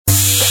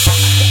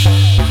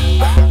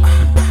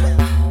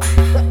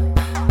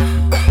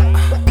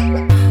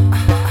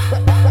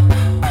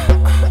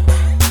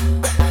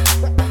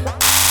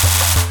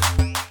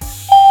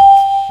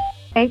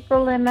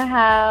in the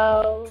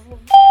house.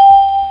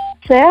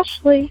 It's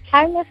Ashley.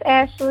 Hi, Miss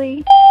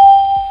Ashley.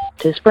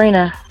 To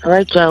Sabrina. All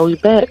right, y'all, we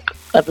back.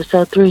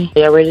 Episode 3.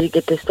 Y'all ready to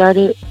get this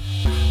started?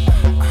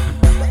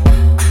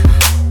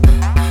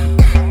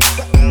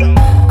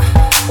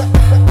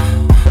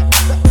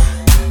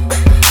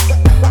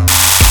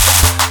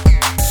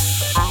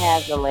 I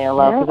have been laying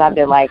low because I've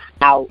been like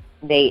out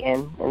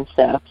dating and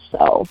stuff.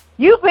 So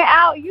You've been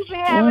out. You've been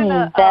having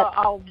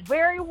a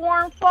very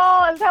warm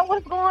fall. Is that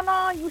what's going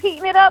on? You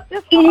heating it up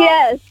this fall?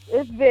 yes,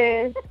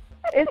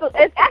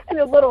 it's actually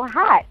a little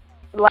hot.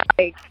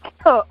 Like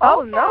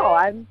oh no,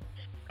 I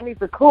need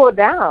to cool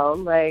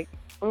down. Like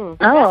Oh,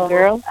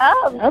 girl.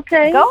 Oh,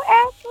 Okay. go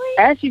Ashley.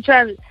 Ashley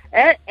trying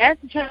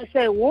to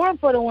say warm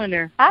for the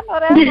winter. I know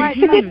that's right.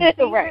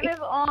 The Right. season is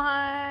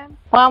on.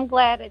 Well, I'm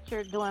glad that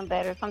you're doing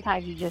better.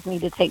 Sometimes you just need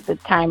to take the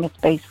time and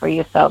space for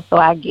yourself. So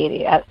I get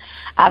it.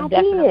 I've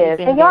definitely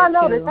been and y'all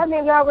there, noticed. too. I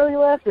mean, y'all really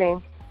love me.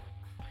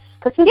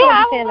 Cause she's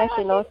Yeah, paying that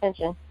shit no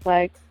attention.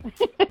 Like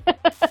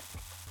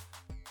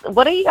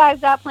What do you guys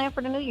got planned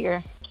for the new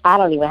year? I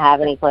don't even have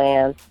any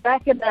plans.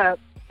 Back it up.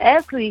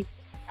 Ashley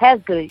has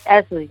good.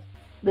 Ashley,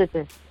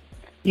 listen.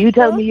 You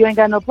tell me you ain't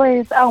got no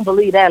plans? I don't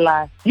believe that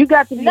lie. You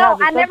got to be No,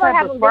 having I some never type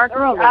have of them this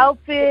sparkly early.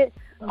 outfit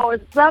or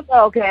something.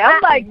 Okay,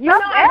 I'm like, you know,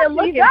 I've been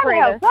looking, you gotta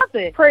Prina. have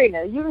something.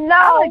 Prina, you I'm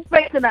know,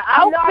 expecting an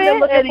I've been outfit,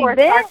 looking an for a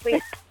event.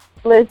 sparkly.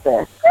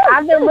 Listen,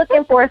 I've been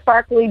looking for a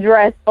sparkly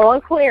dress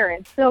on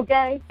clearance,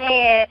 okay?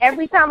 And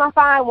every time I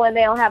find one,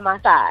 they don't have my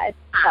size.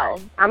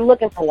 So I'm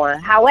looking for one.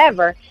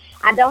 However,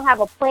 I don't have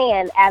a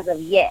plan as of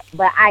yet,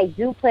 but I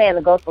do plan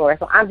to go somewhere.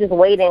 So I'm just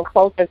waiting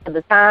closer to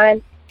the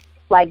time.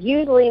 Like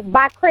usually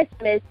by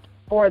Christmas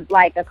or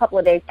like a couple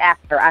of days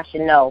after, I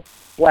should know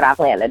what I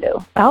plan to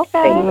do.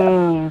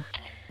 Okay.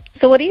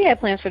 So what do you have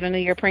plans for the new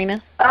year,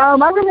 Prina? I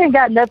really ain't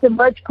got nothing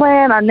much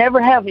planned. I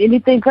never have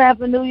anything planned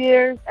for New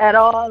Year's at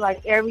all.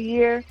 Like every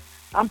year,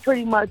 I'm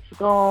pretty much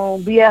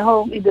gonna be at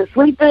home either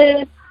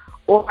sleeping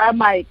or I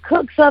might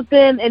cook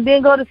something and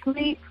then go to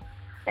sleep.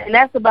 And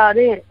that's about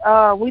it.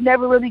 We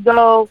never really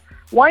go.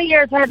 One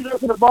year I had to go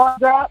to the ball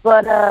drop,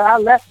 but I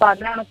left by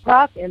 9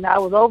 o'clock and I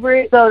was over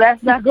it. So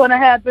that's not going to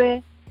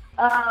happen.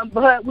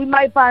 But we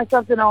might find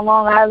something on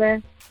Long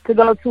Island to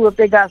go to if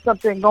they got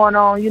something going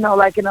on, you know,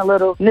 like in a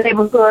little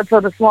neighborhood to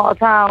the small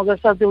towns or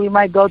something. We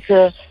might go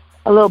to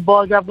a little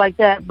ball drop like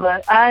that.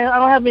 But I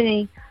don't have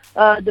any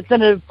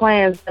definitive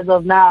plans as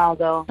of now,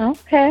 though.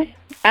 Okay.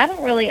 I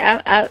don't really.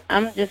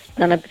 I'm just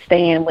gonna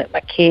stay in with my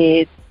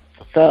kids.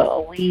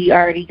 So we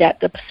already got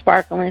the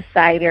sparkling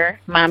cider.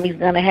 Mommy's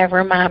gonna have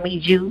her mommy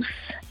juice.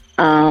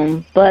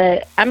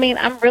 But I mean,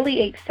 I'm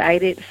really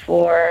excited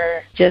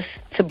for just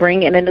to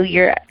bring in a new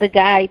year. The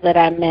guy that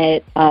I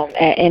met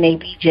at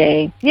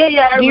NABJ.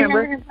 Yeah, I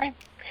remember.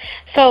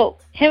 So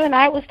him and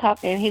I was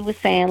talking. He was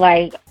saying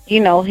like, you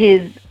know,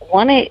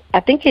 I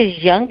think his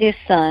youngest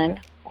son,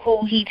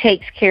 who he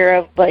takes care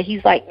of, but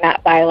he's like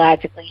not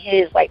biologically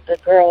his. Like the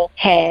girl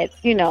had,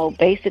 you know,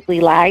 basically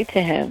lied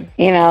to him,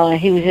 you know, and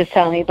he was just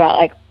telling me about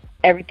like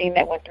everything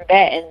that went through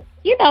that. And,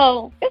 you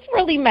know, it's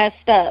really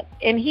messed up.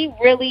 And he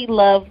really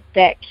loved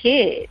that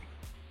kid.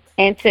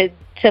 And to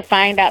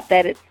find out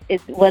that it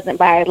wasn't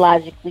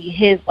biologically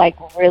his, like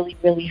really,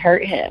 really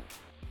hurt him.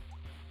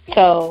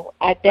 So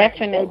I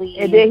definitely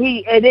and then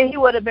he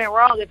would have been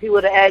wrong if he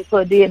would have asked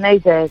for a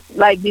DNA test.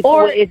 Like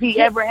before, if he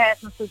ever had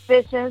some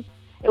suspicions,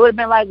 it would have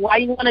been like, why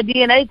you want a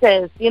DNA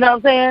test? You know what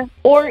I'm saying?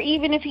 Or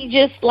even if he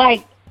just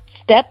like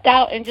stepped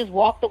out and just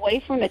walked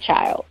away from the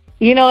child.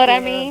 You know what I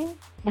mean?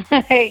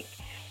 Like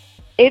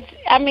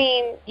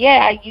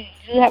you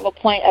do have a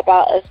point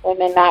about us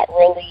women not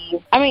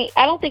really. I mean,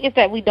 I don't think it's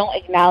that we don't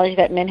acknowledge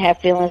that men have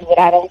feelings, but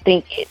I don't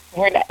think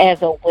we're not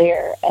as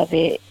aware of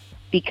it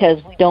because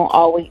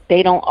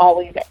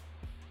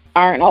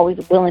aren't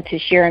always willing to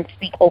share and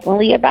speak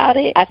openly about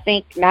it. I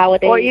think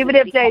nowadays, or even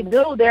if they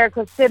do, they're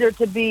considered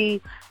to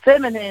be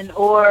feminine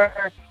or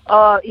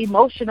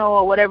emotional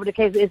or whatever the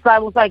case. It's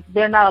almost like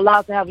they're not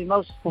allowed to have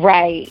emotions.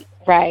 Right.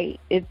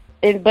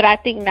 But I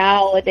think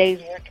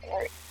nowadays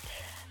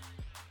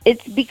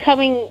it's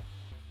becoming.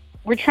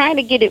 We're trying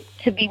to get it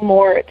to be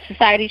more.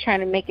 Society's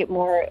trying to make it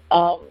more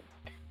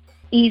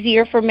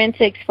easier for men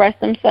to express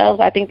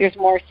themselves. I think there's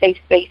more safe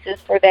spaces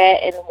for that,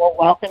 and we're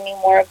welcoming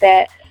more of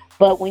that.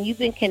 But when you've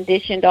been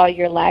conditioned all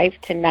your life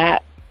to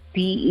not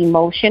be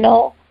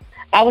emotional,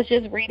 I was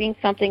just reading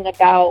something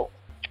about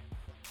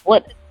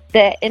what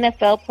the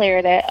NFL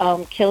player that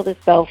killed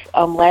himself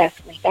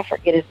last week. I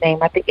forget his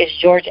name. I think it's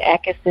George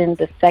Atkinson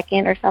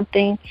II or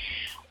something.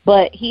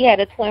 But he had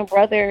a twin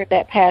brother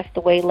that passed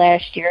away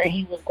last year, and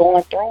he was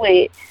going through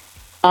it.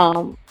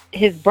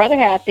 His brother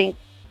had, I think,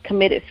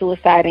 committed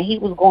suicide, and he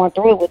was going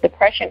through it with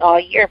depression all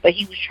year, but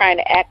he was trying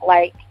to act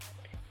like,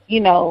 you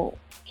know,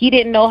 he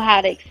didn't know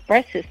how to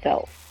express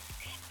himself.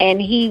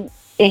 And he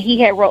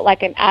had wrote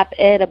like an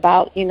op-ed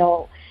about, you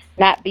know,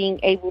 not being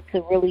able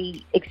to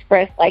really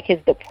express like his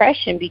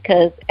depression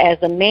because as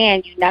a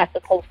man, you're not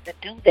supposed to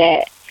do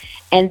that.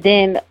 And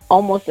then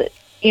almost,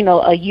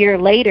 a year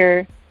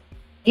later,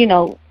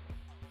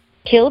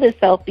 killed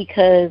himself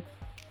because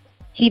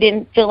he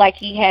didn't feel like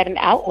he had an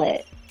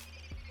outlet.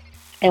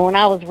 And when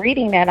I was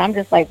reading that, I'm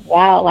just like,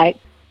 wow, like,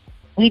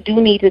 we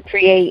do need to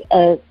create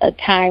a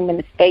time and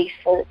a space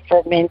for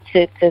men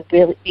to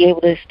really be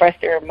able to express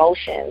their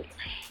emotions,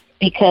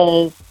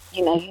 because,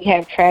 you know, you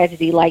have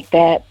tragedy like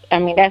that. I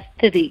mean, that's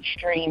to the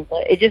extreme,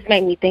 but it just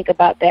made me think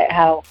about that,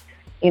 how,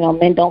 you know,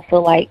 men don't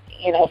feel like,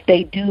 you know, if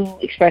they do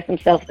express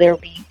themselves, they'll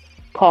be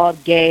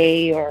called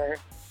gay or,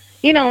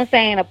 you know what I'm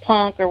saying, a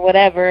punk or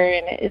whatever,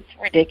 and it's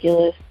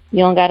ridiculous. You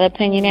don't got an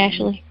opinion,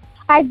 Ashley?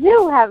 I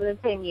do have an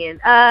opinion.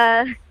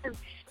 I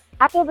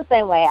feel the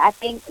same way. I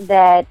think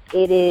that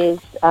it is,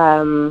 it's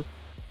kind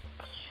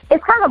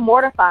of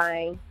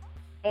mortifying,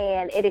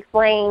 and it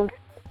explains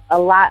a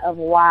lot of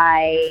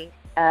why,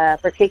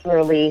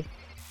 particularly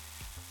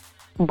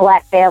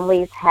black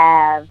families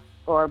have,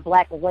 or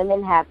black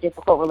women have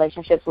difficult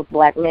relationships with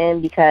black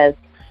men, because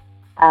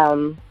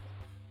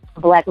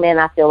black men,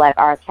 I feel like,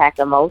 are attacked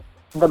the most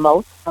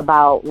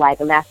about, like,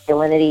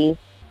 masculinity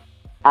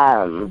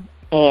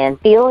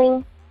and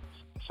feelings.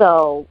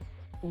 So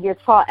you're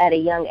taught at a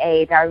young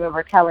age. I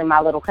remember telling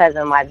my little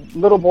cousin, like,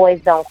 little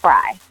boys don't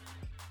cry.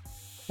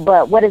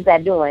 But what is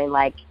that doing?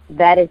 Like,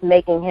 that is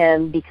making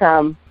him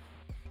become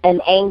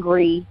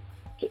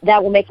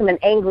that will make him an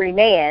angry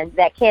man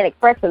that can't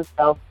express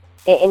himself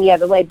in any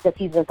other way, because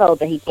he's been told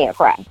that he can't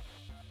cry.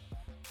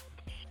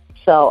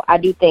 So I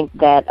do think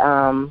that,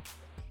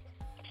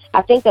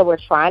 we're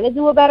trying to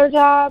do a better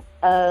job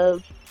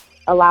of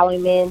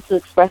allowing men to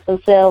express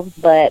themselves,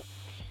 but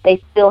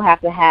they still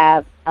have to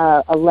have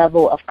a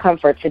level of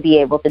comfort to be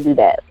able to do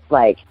that,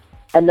 like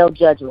a no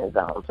judgment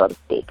zone, so to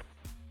speak.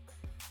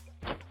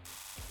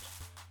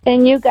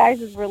 In you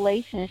guys'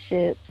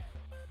 relationships,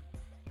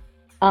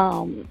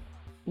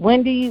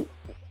 when do you,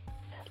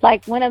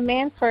 like, when a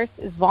man first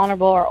is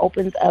vulnerable or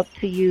opens up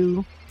to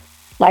you,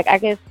 like, I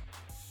guess,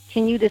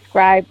 can you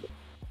describe,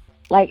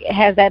 like,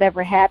 has that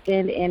ever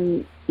happened,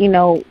 and, you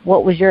know,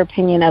 what was your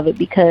opinion of it?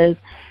 Because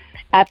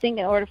I think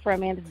in order for a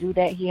man to do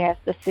that, he has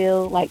to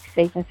feel, like,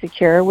 safe and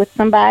secure with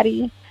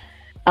somebody.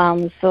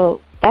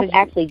 So that's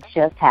actually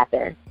just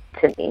happened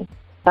to me.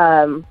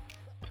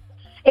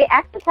 It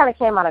actually kind of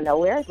came out of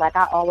nowhere. Like,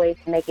 I always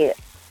make it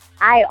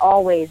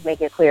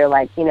clear,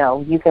 like, you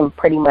know, you can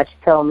pretty much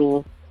tell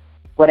me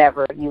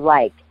whatever you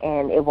like,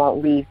 and it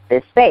won't leave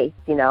this space.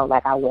 You know,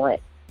 like, I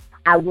want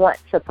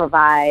to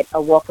provide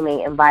a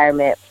welcoming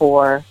environment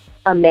for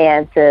a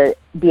man to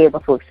be able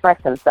to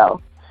express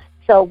himself.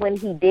 So when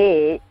he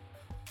did,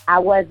 I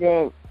was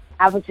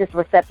just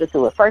receptive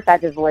to it. First, I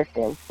just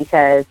listened,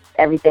 because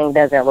everything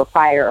doesn't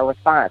require a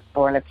response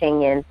or an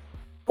opinion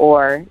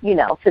or, you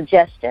know,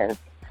 suggestions.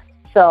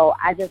 So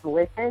I just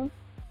listened,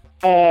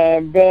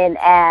 and then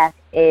asked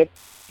if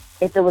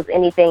it was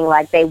anything,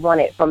 like, they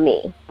wanted from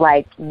me.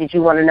 Like, did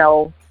you want to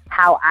know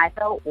how I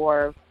felt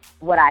or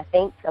what I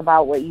think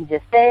about what you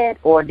just said,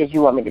 or did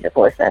you want me to just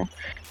listen?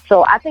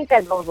 So I think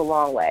that goes a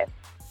long way.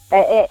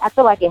 I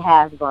feel like it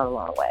has gone a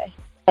long way.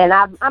 And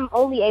I'm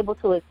only able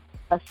to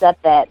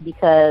accept that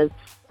because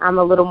I'm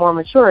a little more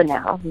mature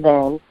now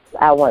than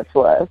I once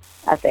was,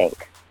 I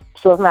think.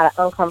 So it's not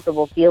an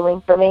uncomfortable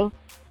feeling for me.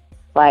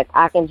 Like,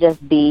 I can just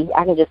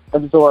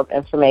absorb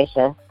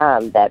information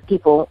that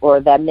people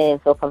or that men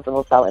feel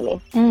comfortable telling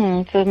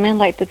me. So men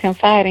like to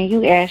confide in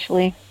you,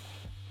 Ashley.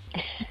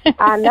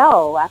 I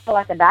know. I feel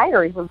like a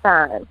diary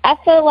sometimes. I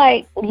feel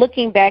like,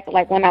 looking back,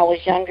 like, when I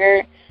was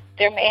younger,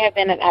 there may have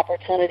been an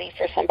opportunity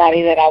for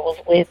somebody that I was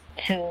with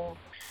to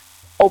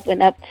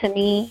open up to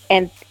me,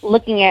 and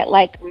looking at,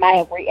 like,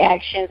 my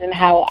reactions and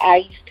how I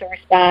used to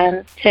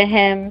respond to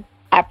him,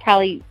 I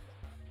probably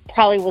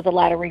was a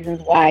lot of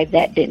reasons why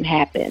that didn't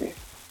happen.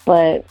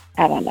 But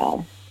I don't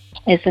know.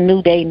 It's a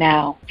new day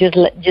now.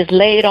 Just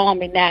lay it on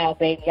me now,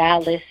 baby.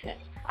 I'll listen.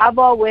 I've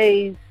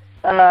always,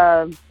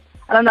 I've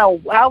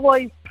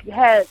always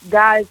had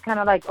guys kind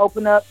of, like,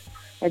 open up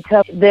and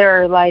tell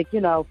their, like, you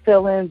know,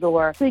 feelings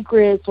or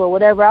secrets or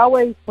whatever.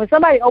 When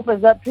somebody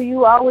opens up to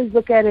you, I always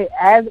look at it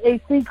as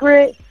a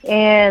secret,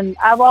 and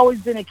I've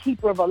always been a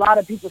keeper of a lot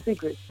of people's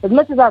secrets. As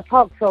much as I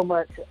talk so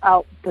much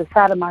out the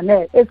side of my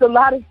neck, it's a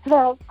lot of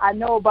stuff I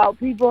know about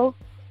people,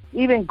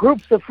 even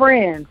groups of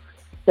friends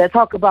that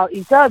talk about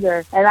each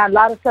other, and a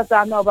lot of stuff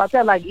that I know about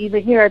that, like,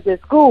 even here at this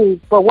school.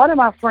 But one of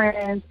my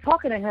friends,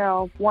 talking to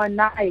him one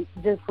night,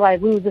 just like,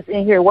 we was just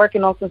in here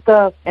working on some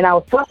stuff, and I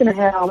was talking to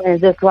him,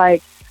 and just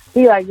like,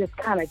 he, like, just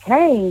kind of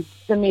came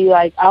to me,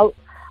 like, out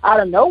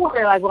of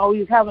nowhere, like, when we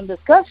was having a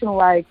discussion,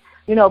 like,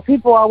 you know,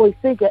 people always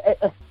think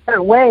a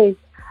certain way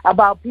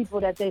about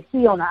people that they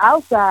see on the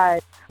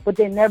outside, but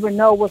they never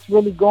know what's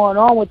really going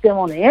on with them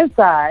on the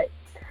inside,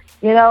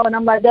 you know. And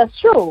I'm like, that's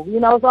true. You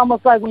know, it's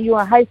almost like when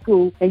you're in high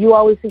school and you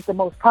always think the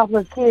most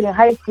popular kid in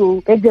high school,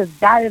 they just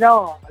got it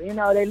all. You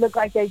know, they look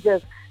like they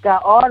just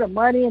got all the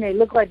money, and they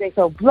look like they're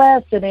so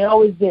blessed, and they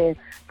always get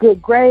good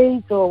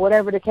grades or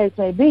whatever the case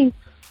may be.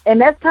 And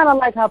that's kind of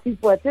like how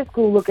people at this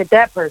school look at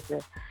that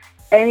person.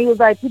 And he was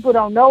like, people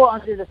don't know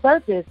under the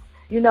surface,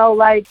 you know,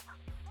 like,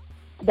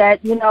 that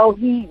he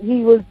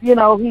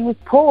was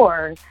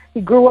poor.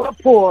 He grew up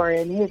poor,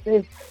 and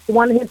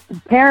one of his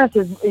parents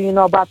is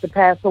about to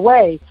pass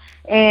away.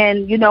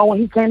 And when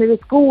he came to the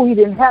school, he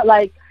didn't have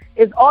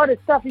it's all the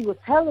stuff he was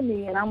telling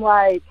me, and I'm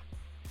like,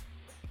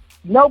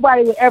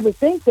 nobody would ever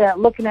think that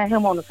looking at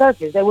him on the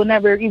surface. They would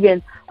never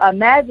even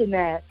imagine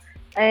that.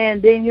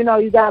 And then you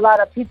got a lot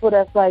of people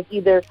that's like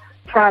either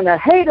trying to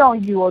hate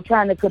on you or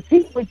trying to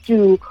compete with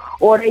you,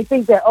 or they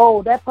think that,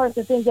 oh, that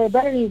person thinks they're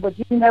better than you, but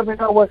you never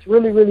know what's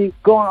really, really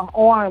going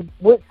on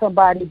with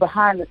somebody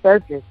behind the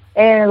surface.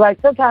 And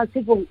sometimes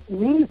people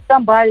need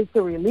somebody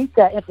to release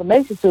that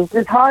information to.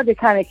 It's hard to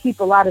kind of keep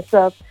a lot of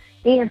stuff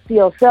in to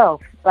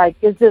yourself.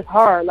 It's just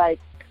hard.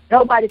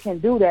 Nobody can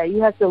do that.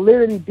 You have to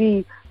literally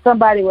be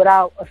somebody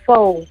without a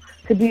soul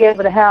to be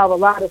able to have a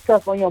lot of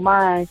stuff on your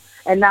mind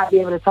and not be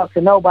able to talk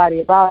to nobody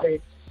about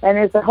it. And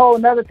it's a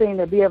whole other thing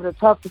to be able to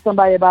talk to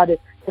somebody about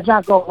it. It's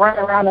not going to run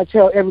around and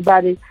tell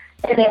everybody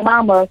and their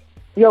mama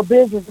your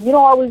business. You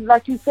don't always,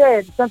 like you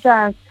said,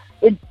 sometimes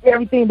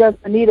everything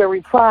doesn't need a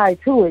reply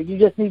to it. You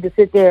just need to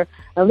sit there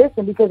and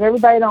listen, because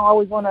everybody don't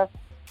always want to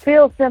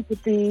feel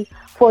sympathy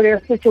for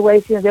their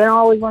situations. They don't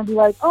always want to be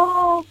like,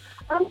 oh,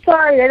 I'm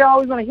sorry. They don't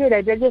always want to hear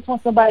that. They just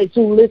want somebody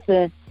to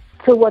listen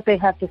to what they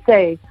have to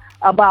say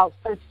about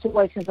such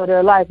situations of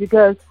their life,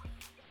 because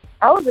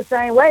I was the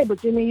same way,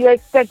 but you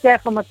expect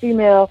that from a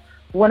female.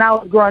 When I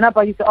was growing up,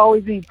 I used to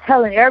always be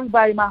telling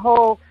everybody my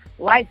whole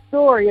life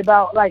story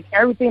about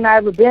everything I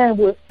ever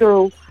been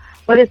through.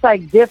 But it's a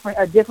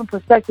different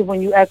perspective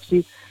when you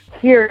actually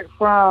hear it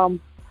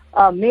from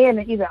men,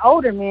 and even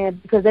older men,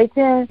 because they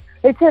tend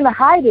to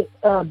hide it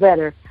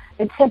better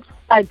and tend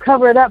to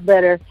cover it up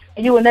better.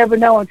 And you will never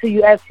know until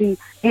you actually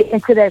get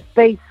into that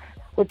space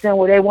with them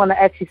where they want to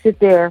actually sit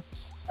there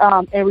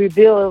and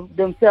reveal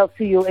themselves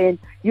to you, and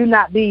you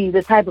not be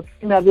the type of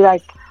female be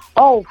like,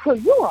 oh,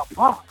 you a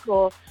boss,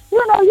 or you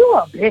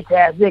a bitch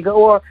ass nigga,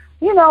 or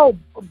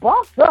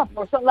boss up,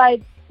 or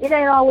something. It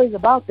ain't always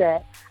about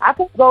that. I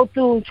could go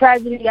through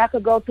tragedy, I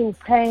could go through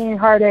pain,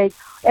 heartache,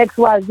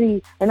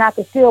 XYZ, and I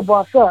could still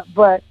boss up,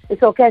 but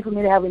it's okay for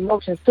me to have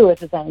emotions too at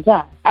the same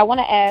time. I want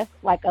to ask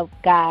a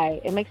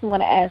guy. It makes me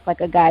want to ask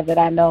a guy that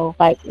I know,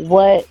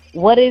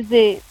 what is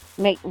it?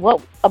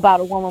 What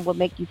about a woman would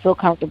make you feel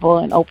comfortable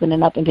in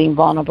opening up and being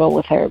vulnerable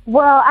with her?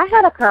 Well, I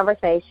had a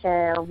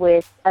conversation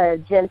with a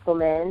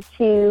gentleman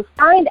to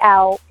find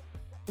out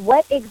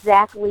what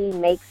exactly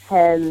makes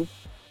him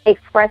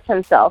express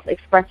himself,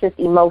 express his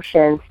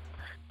emotions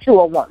to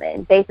a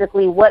woman.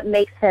 Basically, what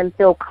makes him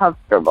feel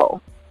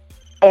comfortable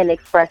in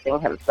expressing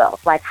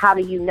himself. How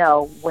do you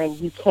know when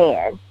you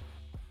can,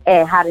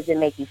 and how does it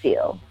make you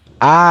feel?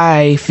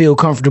 I feel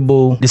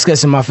comfortable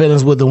discussing my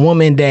feelings with a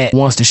woman that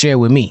wants to share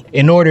with me.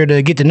 In order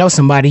to get to know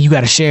somebody, you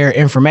got to share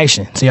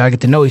information so y'all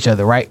get to know each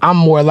other, right? I'm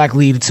more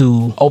likely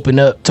to open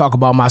up, talk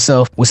about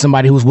myself with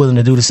somebody who's willing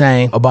to do the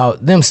same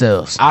about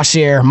themselves. I'll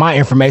share my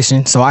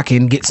information so I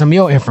can get some of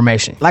your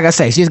information. Like I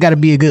say, she's got to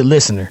be a good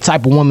listener,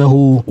 type of woman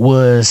who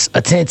was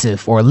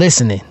attentive or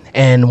listening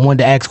and wanted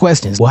to ask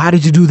questions. Well, how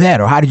did you do that?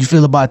 Or how did you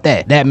feel about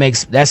that?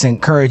 That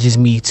encourages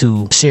me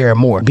to share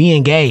more. Be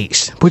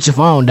engaged. Put your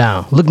phone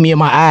down. Look me in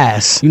my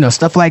eyes.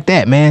 Stuff like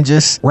that, man.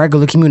 Just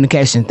regular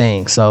communication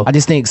things. So I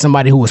just think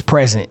somebody who was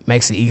present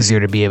makes it easier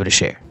to be able to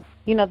share.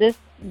 This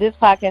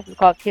podcast is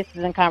called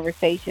Kisses and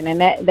Conversation, and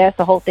that's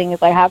the whole thing.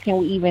 Is how can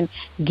we even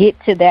get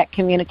to that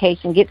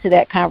communication, get to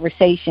that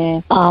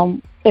conversation,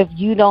 if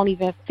you don't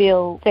even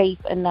feel safe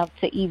enough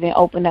to even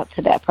open up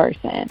to that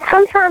person?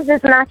 Sometimes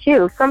it's not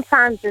you.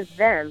 Sometimes it's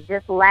them.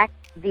 Just lack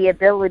the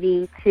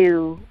ability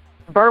to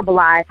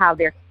verbalize how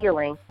they're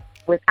feeling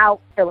without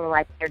feeling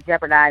like they're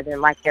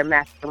jeopardizing their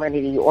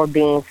masculinity or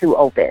being too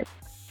open.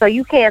 So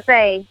you can't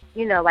say,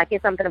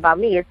 it's something about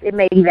me. It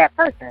may be that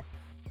person.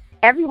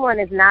 Everyone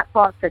is not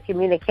taught to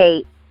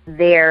communicate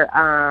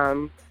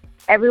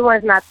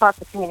everyone's not taught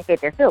to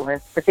communicate their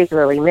feelings,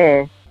 particularly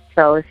men.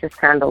 So it's just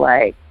kind of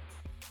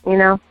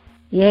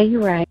Yeah,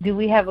 you're right. Do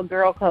we have a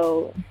girl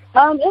code?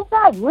 It's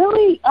not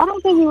really. I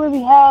don't think we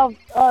really have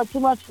too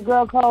much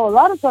girl code. A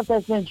lot of stuff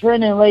that's been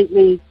trending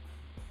lately,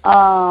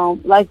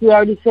 like we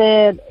already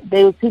said,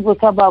 people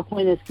talk about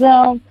Queen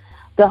Slim.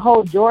 The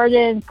whole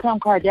Jordan, Kim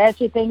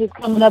Kardashian thing is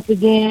coming up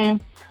again.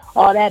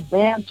 All that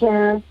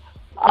banter.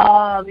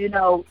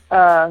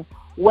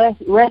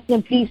 Rest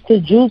in peace to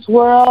Juice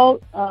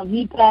WRLD.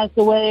 He passed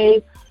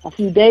away a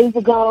few days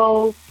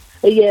ago.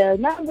 But yeah,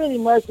 not really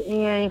much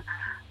in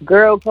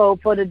girl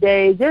code for the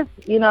day. Just,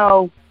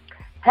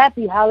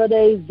 happy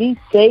holidays. Be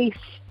safe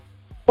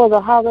for the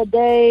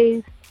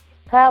holidays.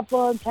 Have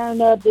fun,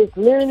 turn up. It's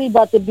literally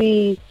about to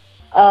be,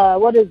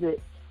 what is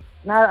it?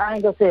 I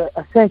ain't going to say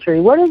a century.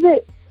 What is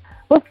it?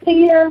 What's the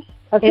year?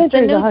 It's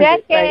a new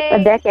decade.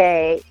 Right? A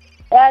decade.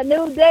 A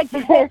new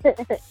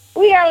decade.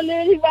 We are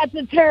literally about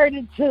to turn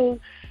into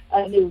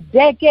a new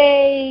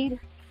decade.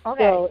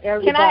 Okay. So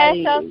everybody, can I ask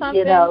y'all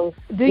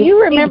something? Do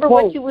you remember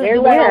what you was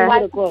doing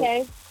on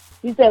Y2K?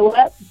 You said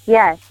what?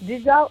 Yes.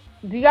 Do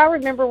y'all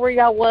remember where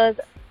y'all was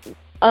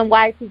on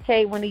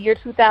Y2K when the year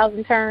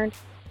 2000 turned?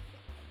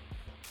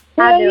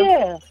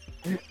 Yeah.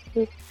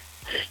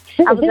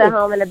 I was at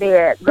home in the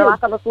bed. Girl, I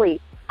fell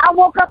asleep. I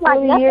woke up like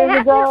 20 nothing years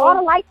happened. ago. All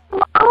the lights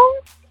were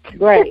on.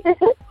 Right.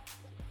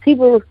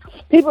 People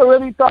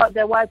really thought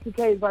that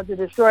Y2K was about to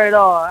destroy it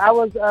all.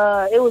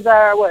 It was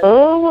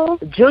our,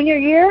 junior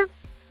year?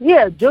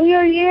 Yeah,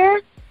 junior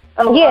year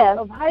of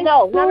high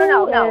school.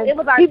 No. It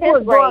was our people 10th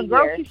was going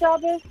grade grocery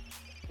shopping.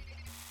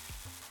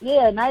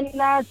 Yeah,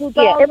 99,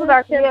 2000. Yeah, it was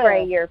our 10th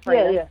grade year,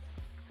 friend.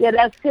 Yeah,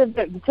 that's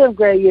 10th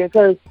grade year,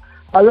 because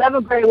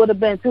 11th grade would have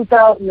been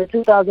 2000 to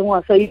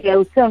 2001. So, yeah, it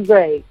was 10th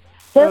grade.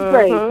 10th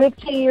grade,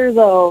 15 years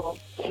old.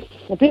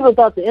 And people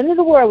thought the end of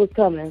the world was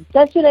coming.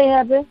 That shit ain't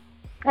happened.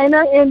 Ain't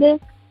nothing ending.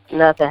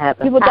 Nothing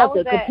happened. People thought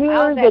the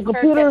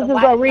computers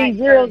was going to read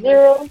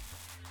 00.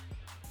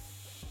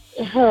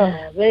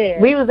 Oh,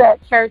 man. We was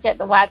at church at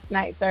the watch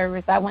night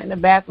service. I went in the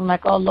bathroom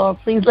like, oh, Lord,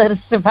 please let us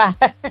survive.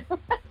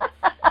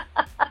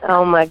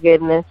 Oh, my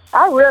goodness.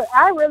 I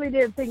really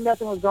didn't think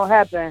nothing was going to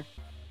happen.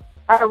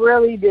 I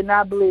really did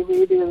not believe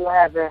anything was going to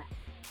happen.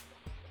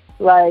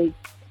 Like,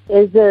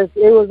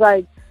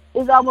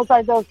 it's almost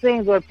like those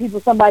things where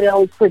somebody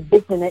always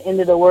predicting the end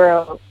of the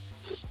world.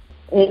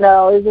 You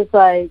know, it's just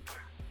like,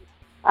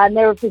 I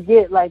never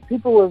forget, like,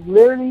 people was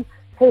literally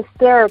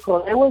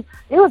hysterical. It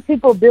was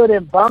people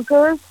building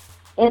bunkers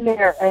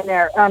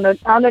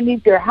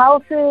underneath their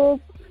houses,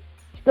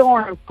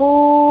 storing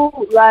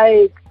food,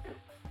 like,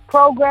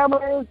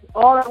 programmers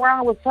all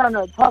around was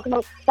talking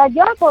like,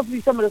 y'all supposed to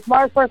be some of the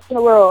smartest person in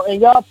the world, and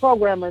y'all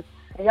programmers,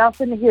 and y'all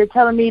sitting here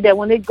telling me that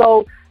when they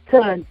go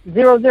to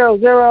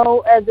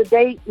 000 as a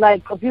date,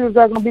 like, computers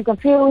are going to be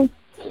confused.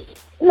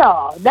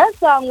 No, that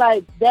sounds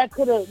like that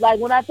could have, like,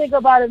 when I think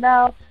about it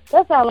now,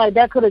 that sounds like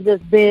that could have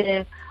just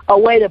been a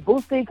way to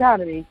boost the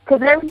economy.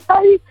 Because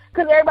everybody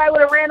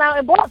would have ran out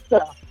and bought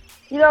stuff.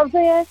 You know what I'm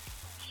saying?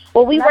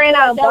 Well, we ran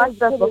out and bought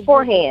stuff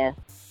beforehand.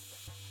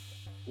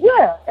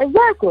 Yeah,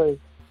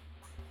 exactly.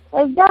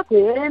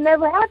 Exactly. And it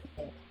never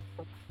happened.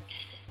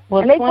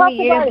 Well, 20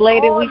 years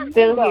later, we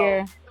still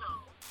here.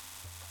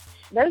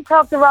 They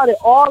talked about it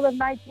all in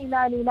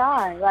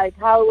 1999, like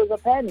how it was a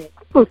panic.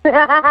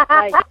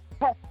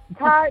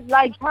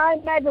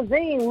 Time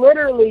magazine,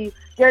 literally,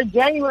 their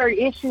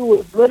January issue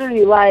was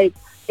literally like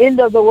end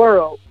of the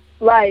world.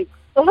 Like,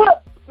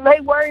 they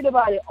worried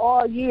about it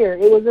all year.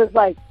 It was just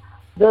like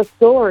the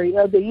story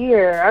of the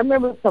year. I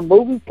remember some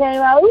movies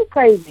came out. It was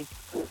crazy.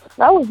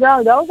 I was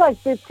young. I was like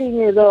 15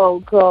 years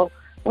old. So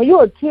when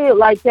you're a kid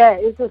like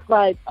that, it's just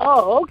like,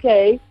 oh,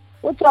 okay,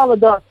 what y'all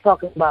adults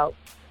talking about?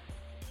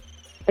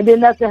 And then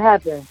nothing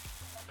happened.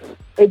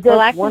 It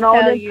just went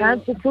on and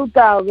turned to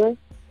 2000.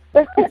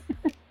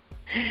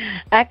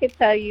 I could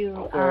tell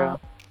you,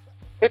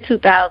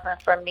 2000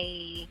 for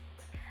me,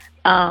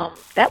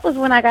 that was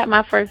when I got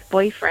my first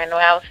boyfriend when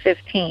I was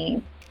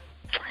 15.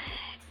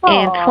 Aww.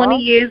 And 20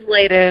 years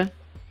later,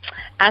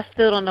 I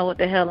still don't know what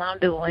the hell I'm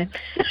doing.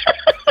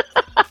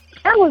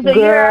 That was the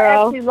year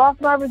I actually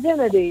lost my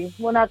virginity,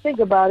 when I think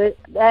about it.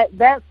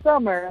 That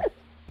summer.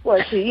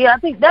 I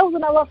think that was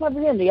when I lost my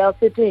virginity. I was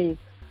 15.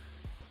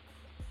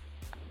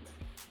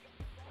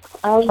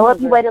 I hope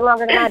you waited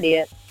longer than I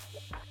did.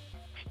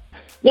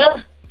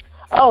 Yeah.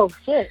 Oh,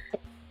 shit.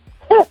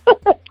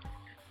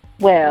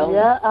 Well.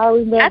 Yeah, I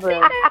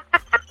remember.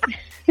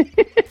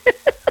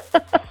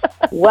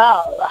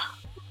 Well.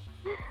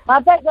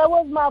 In fact, that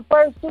was my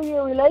first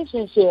 2-year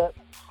relationship.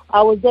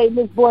 I was dating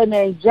this boy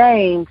named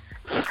James,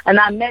 and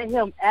I met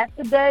him at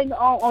the dang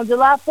on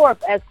July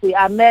 4th, actually.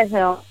 I met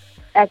him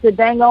at the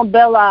dang on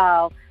Belle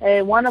Isle,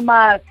 and one of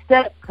my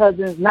step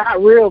cousins,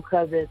 not real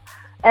cousins,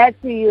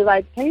 actually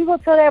like, can you go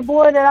tell that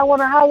boy that I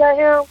want to holler at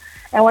him?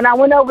 And when I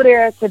went over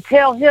there to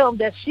tell him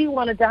that she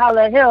wanted to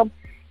holler at him,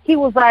 he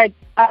was like,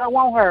 I don't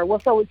want her.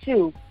 What's up with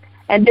you?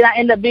 And then I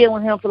ended up being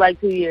with him for like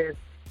 2 years.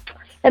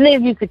 And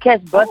then he used to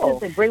catch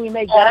buses and bring me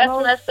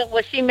McDonald's. That's messed up.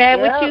 Was she mad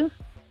with you?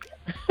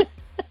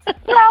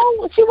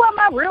 No, she wasn't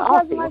my real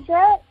cousin like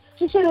that.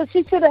 She should have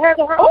had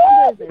her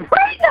own business.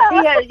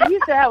 He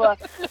used to have I'm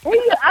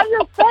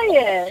just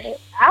saying.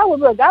 I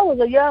was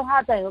a young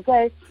hot thing,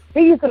 okay?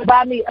 He used to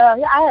buy me,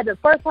 I had the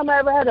first time I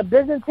ever had a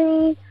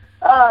Byzantine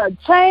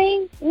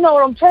chain. You know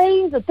them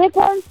chains, the thick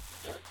ones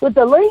with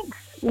the links?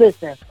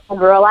 Listen.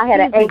 Girl, I had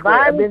a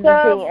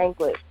Byzantine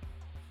anklet.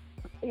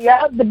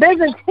 Yeah, the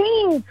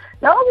Byzantines,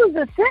 those was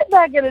the shit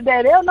back in the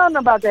day. They don't know nothing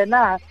about that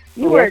now.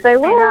 They were.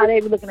 Now they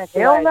be looking at you.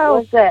 They don't know.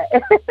 What's that?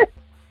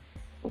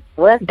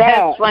 What's that?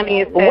 That's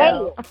funny as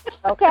hell.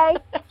 Okay.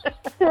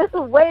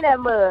 Wait a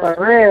minute. For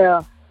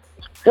real.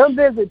 Them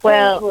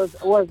Byzantines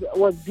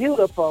was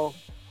beautiful.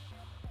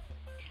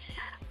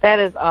 That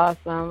is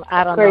awesome.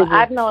 I don't know.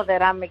 I know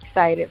that I'm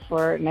excited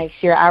for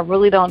next year. I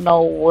really don't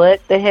know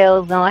what the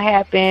hell is going to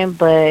happen,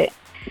 but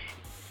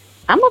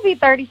I'm going to be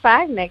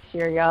 35 next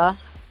year, y'all.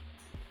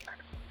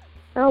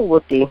 Oh,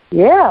 whoopty.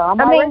 Yeah,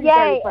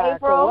 yay, April.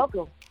 So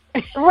welcome.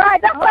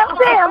 Right, that's what I'm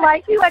saying.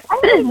 Like, she's like,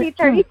 I'm going to be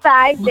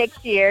 35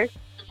 next year.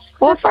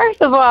 Well,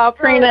 first of all,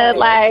 Prina,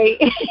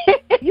 like...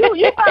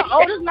 you my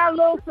oldest, my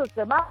little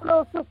sister. My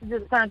little sister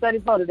just turned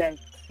 34 today.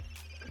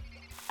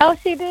 Oh,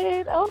 she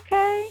did?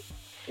 Okay.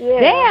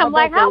 Yeah, damn,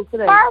 like how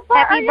far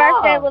apart Happy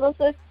birthday, little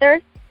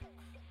sister.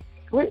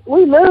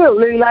 We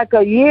literally like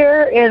a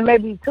year and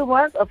maybe 2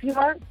 months, a few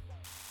months.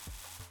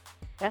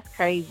 That's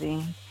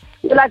crazy.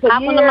 Like a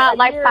Popping year, them out a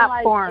like year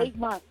popcorn. And like 8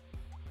 months.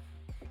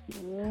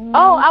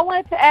 Oh, I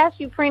wanted to ask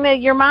you,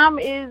 Prina, your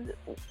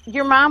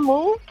mom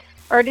moved,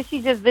 or did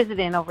she just visit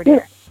in over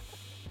there?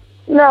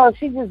 No,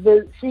 she is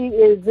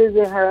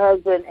visiting her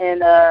husband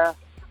in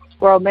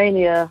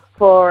Romania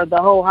for the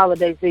whole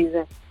holiday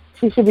season.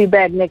 She should be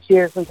back next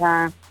year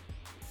sometime.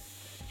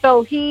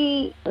 So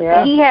he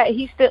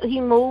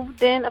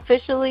moved in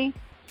officially?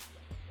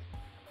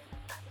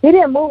 He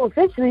didn't move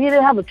officially. He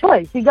didn't have a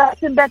choice. He got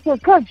sent back to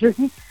his country.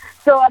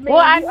 So I mean,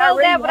 well, I know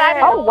that, but I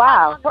didn't know. Oh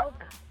wow.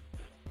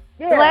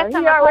 Yeah, he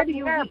already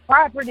had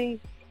property.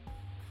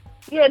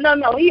 Yeah,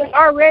 no. He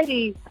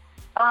already,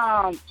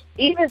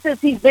 even since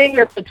he's been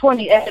here for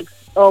 20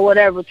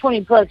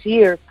 plus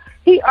years,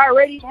 he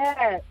already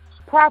had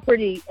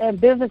property and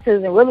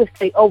businesses and real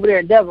estate over there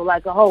in Denver,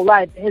 like a whole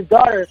life. His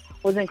daughter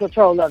was in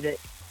control of it,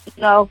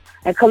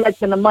 and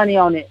collecting the money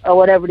on it or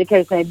whatever the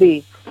case may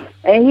be.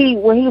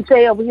 And when he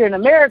stayed over here in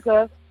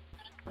America,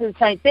 the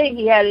same thing.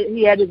 He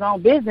had his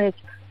own business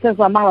since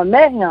my mama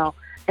met him.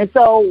 And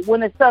so when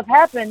the stuff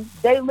happened,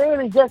 they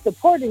literally just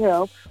deported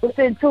him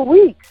within 2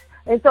 weeks.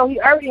 And so he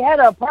already had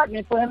an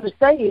apartment for him to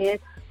stay in.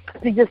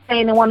 He just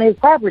staying in one of his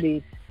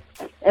properties.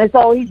 And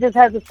so he just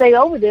has to stay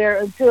over there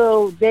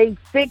until they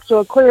fix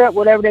or clear up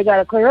whatever they got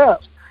to clear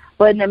up.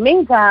 But in the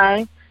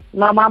meantime,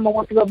 my mama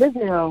wants to go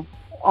visit him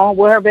on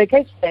where her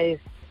vacation days.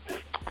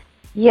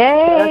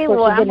 Yay! So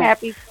well, I'm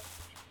happy.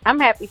 I'm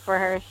happy for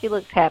her. She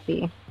looks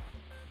happy.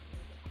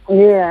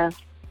 Yeah.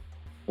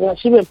 Yeah,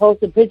 she been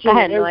posting pictures. I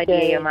had no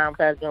idea your mom's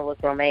husband was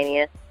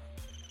Romanian.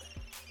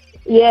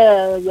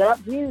 Yeah, yep,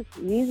 he's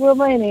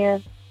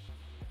Romanian.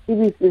 He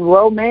be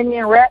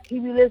Romanian rap he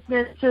be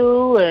listening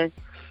to, and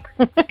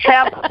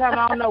half the time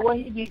I don't know what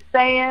he be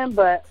saying,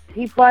 but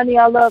he funny.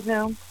 I love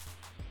him.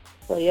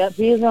 So yep,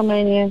 he is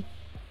Romanian.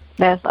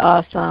 That's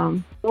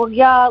awesome. Well,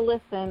 y'all,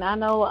 listen. I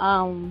know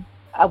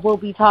I will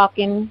be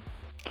talking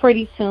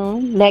pretty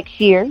soon next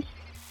year.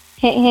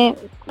 Hint,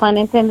 hint, pun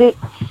intended.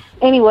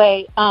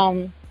 Anyway,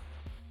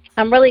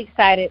 I'm really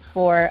excited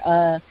for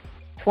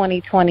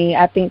 2020.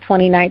 I think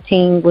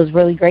 2019 was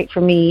really great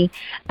for me.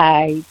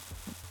 I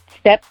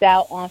stepped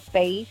out on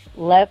faith,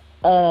 left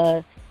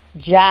a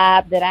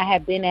job that I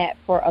had been at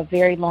for a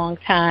very long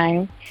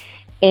time,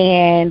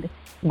 and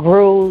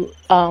grew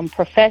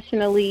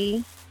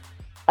professionally,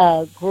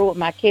 grew with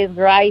my kids.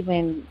 I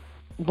even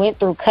went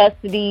through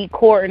custody,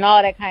 court, and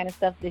all that kind of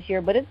stuff this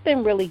year, but it's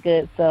been really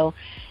good. So,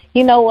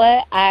 you know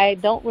what? I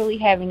don't really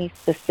have any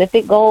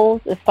specific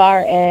goals as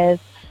far as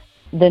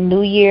the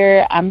new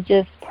year. I'm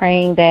just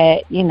praying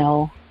that,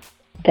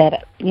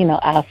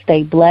 I'll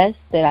stay blessed,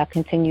 that I'll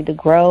continue to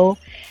grow,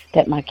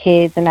 that my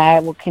kids and I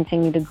will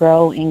continue to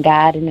grow in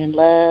God and in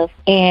love.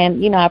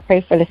 And, I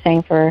pray for the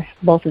same for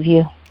both of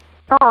you.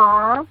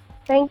 Aw,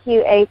 thank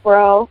you,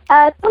 April.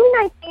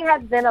 2019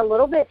 has been a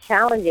little bit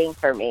challenging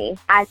for me.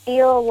 I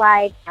feel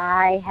like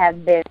I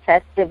have been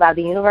tested by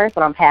the universe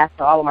when I'm passing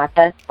all of my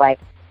tests. Like,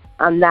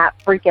 I'm not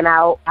freaking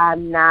out.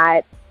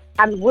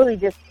 I'm really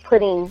just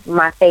putting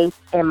my faith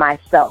in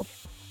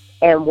myself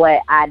and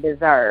what I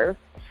deserve.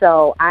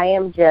 So I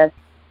am just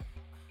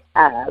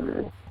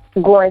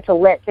going to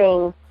let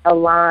things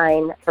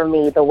align for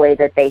me the way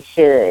that they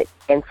should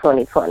in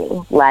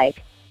 2020.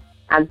 Like,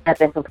 I'm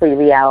stepping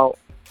completely out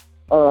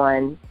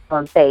on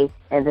faith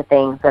and the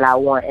things that I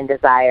want and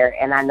desire,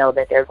 and I know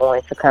that they're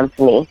going to come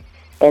to me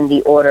in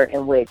the order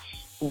in which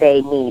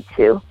they need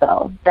to.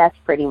 So that's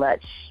pretty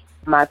much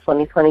my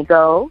 2020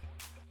 goal.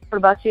 What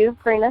about you,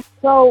 Karina?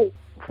 So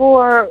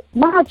for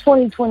my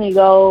 2020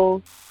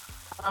 goals,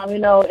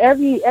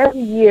 every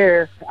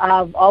year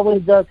I've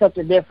always done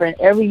something different.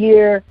 Every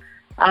year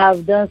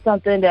I've done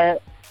something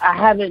that I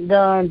haven't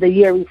done the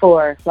year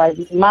before. Like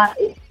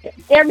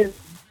everything's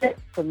different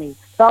for me.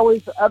 It's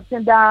always ups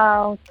and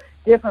downs,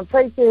 different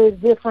places,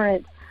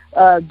 different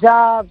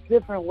jobs,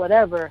 different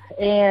whatever.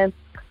 And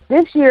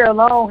this year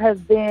alone has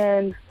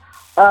been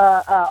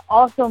an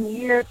awesome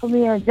year for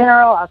me in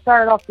general. I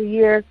started off the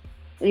year,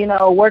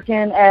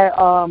 working at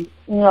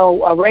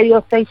a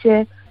radio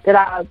station that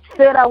I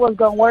said I was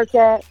going to work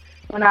at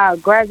when I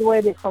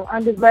graduated from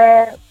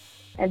undergrad.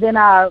 And then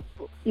I,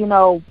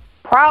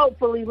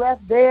 proudly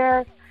left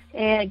there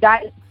and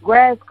got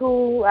grad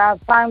school. I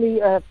finally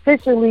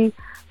officially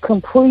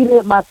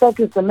completed my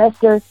second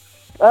semester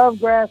of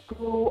grad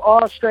school,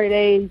 all straight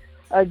A's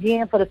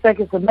again for the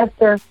second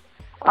semester.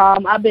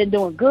 I've been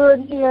doing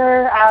good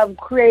here. I've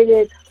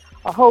created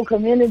a whole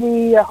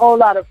community, a whole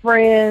lot of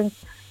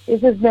friends.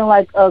 It's just been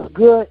like a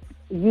good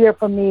year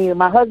for me.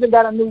 My husband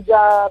got a new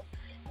job,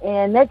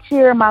 and next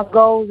year my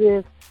goal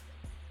is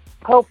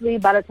hopefully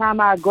by the time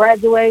I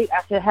graduate,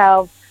 I should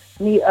have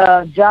me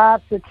a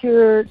job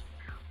secured,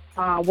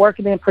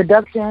 working in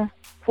production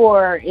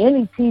for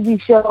any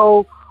TV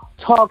show,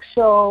 talk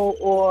show,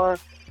 or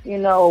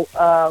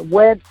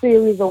web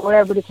series or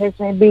whatever the case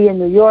may be in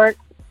New York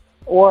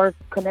or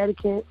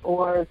Connecticut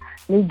or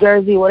New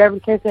Jersey, whatever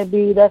the case may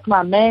be. That's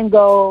my main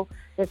goal,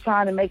 is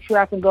trying to make sure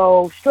I can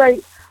go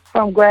straight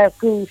from grad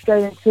school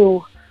straight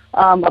into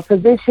a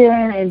position,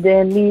 and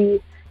then me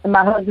and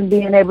my husband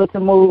being able to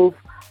move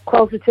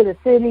closer to the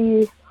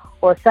city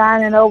or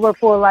signing over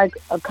for like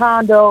a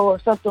condo or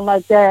something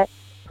like that,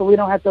 so we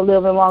don't have to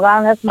live in Long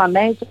Island. That's my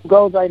main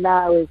goals right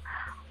now, is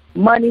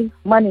money,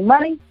 money,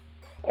 money,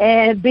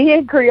 and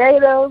being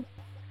creative.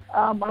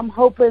 I'm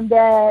hoping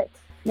that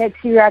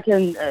next year I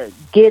can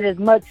get as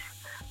much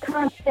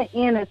content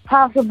in as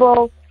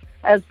possible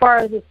as far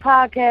as this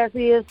podcast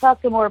is,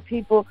 talk to more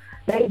people,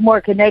 make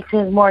more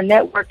connections, more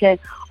networking,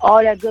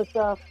 all that good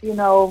stuff. You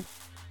know,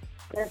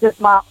 that's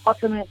just my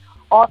ultimate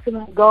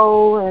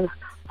goal, and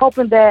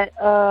hoping that,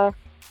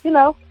 you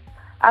know,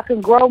 I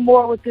can grow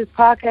more with this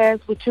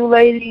podcast with you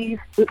ladies.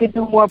 We can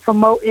do more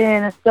promoting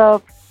and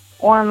stuff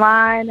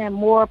online and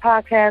more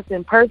podcasts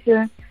in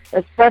person,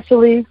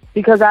 especially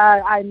because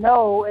I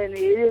know, and it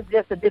is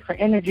just a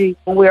different energy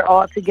when we're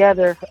all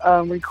together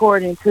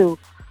recording too.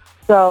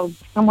 So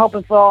I'm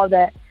hoping for all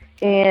that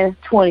in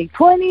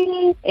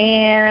 2020,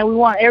 and we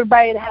want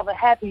everybody to have a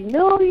happy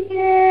New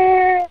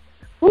Year.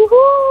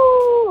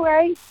 Woohoo!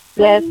 Right?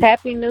 Yes,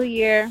 Happy New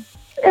Year.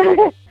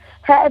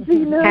 Happy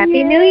New Year.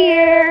 Happy New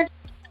Year.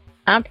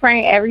 I'm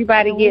praying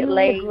everybody get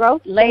laid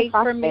growth and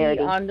for me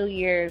prosperity. on New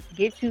Year's.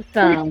 Get you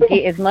some.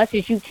 Get as much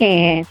as you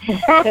can,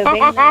 because they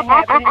not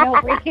happening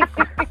over here.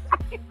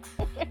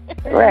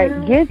 Right.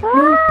 Get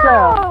you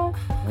some.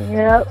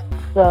 Yep.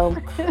 So,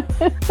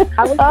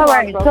 I wish all you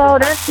right. growth So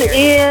and that's the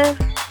prosperity.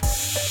 end.